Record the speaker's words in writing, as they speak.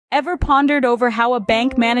Ever pondered over how a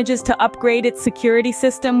bank manages to upgrade its security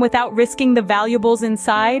system without risking the valuables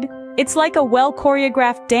inside? It's like a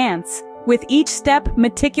well-choreographed dance, with each step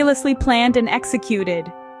meticulously planned and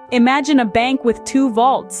executed. Imagine a bank with two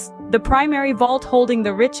vaults, the primary vault holding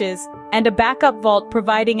the riches, and a backup vault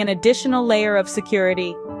providing an additional layer of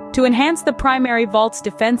security. To enhance the primary vault's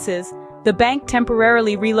defenses, the bank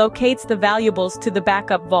temporarily relocates the valuables to the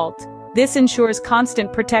backup vault. This ensures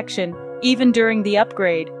constant protection, even during the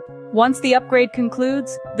upgrade. Once the upgrade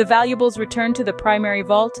concludes, the valuables return to the primary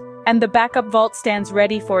vault, and the backup vault stands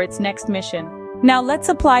ready for its next mission. Now let's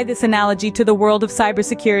apply this analogy to the world of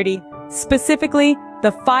cybersecurity, specifically,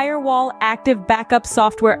 the Firewall Active Backup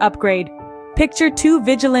software upgrade. Picture two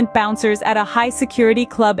vigilant bouncers at a high-security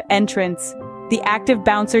club entrance. The active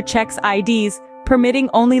bouncer checks IDs, permitting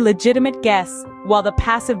only legitimate guests, while the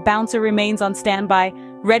passive bouncer remains on standby,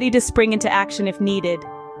 ready to spring into action if needed.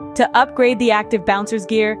 To upgrade the active bouncer's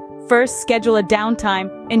gear, first schedule a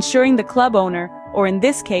downtime, ensuring the club owner, or in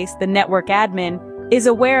this case the network admin, is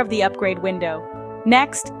aware of the upgrade window.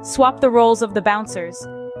 Next, swap the roles of the bouncers.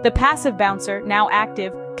 The passive bouncer, now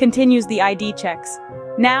active, continues the ID checks.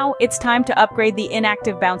 Now, it's time to upgrade the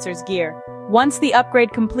inactive bouncer's gear. Once the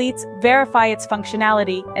upgrade completes, verify its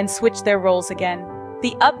functionality and switch their roles again.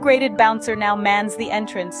 The upgraded bouncer now mans the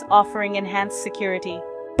entrance, offering enhanced security.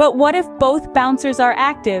 But what if both bouncers are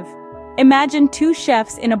active? Imagine two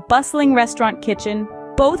chefs in a bustling restaurant kitchen,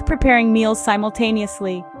 both preparing meals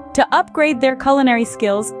simultaneously. To upgrade their culinary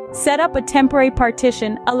skills, set up a temporary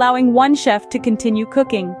partition allowing one chef to continue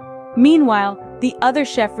cooking. Meanwhile, the other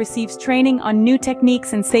chef receives training on new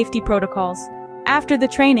techniques and safety protocols. After the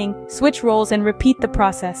training, switch roles and repeat the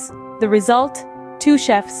process. The result? Two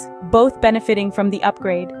chefs, both benefiting from the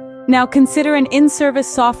upgrade. Now consider an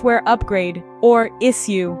in-service software upgrade, or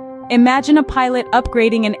ISSU. Imagine a pilot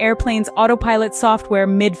upgrading an airplane's autopilot software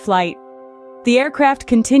mid-flight. The aircraft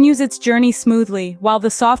continues its journey smoothly, while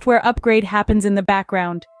the software upgrade happens in the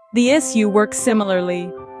background. The ISSU works similarly.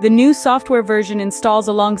 The new software version installs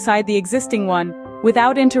alongside the existing one,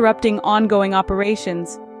 without interrupting ongoing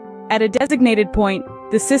operations. At a designated point,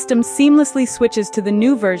 the system seamlessly switches to the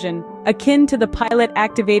new version, akin to the pilot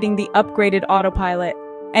activating the upgraded autopilot.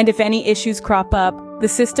 And if any issues crop up, the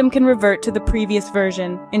system can revert to the previous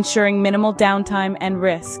version, ensuring minimal downtime and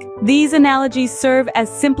risk. These analogies serve as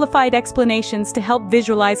simplified explanations to help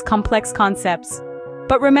visualize complex concepts.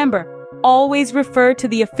 But remember, always refer to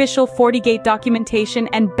the official FortiGate documentation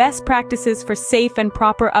and best practices for safe and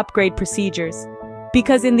proper upgrade procedures.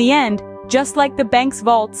 Because in the end, just like the bank's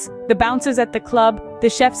vaults, the bouncers at the club, the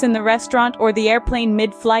chefs in the restaurant, or the airplane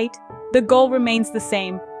mid-flight, the goal remains the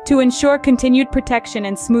same: to ensure continued protection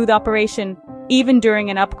and smooth operation, even during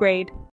an upgrade.